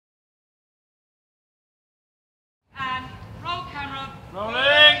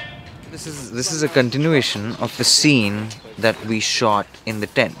This is a continuation of the scene that we shot in the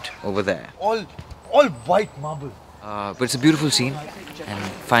tent over there. All white marble. But it's a beautiful scene, and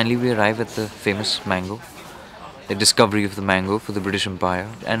finally we arrive at the famous mango, the discovery of the mango for the British Empire,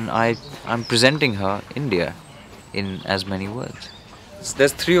 and I'm presenting her India in as many words.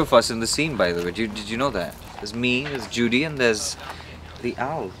 There's three of us in the scene, by the way. Did you know that? There's me, there's Judi, and there's the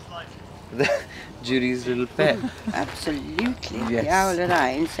owl. Judy's little pet. Absolutely. Yes. The owl and I,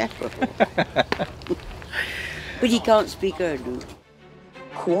 inseparable. But he can't speak Urdu.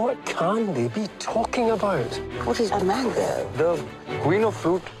 What can they be talking about? What is a mango? The queen of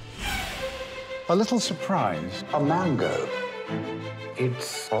fruit. A little surprise. A mango.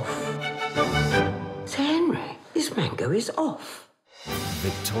 It's off. Sir Henry, this mango is off.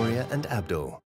 Victoria and Abdul.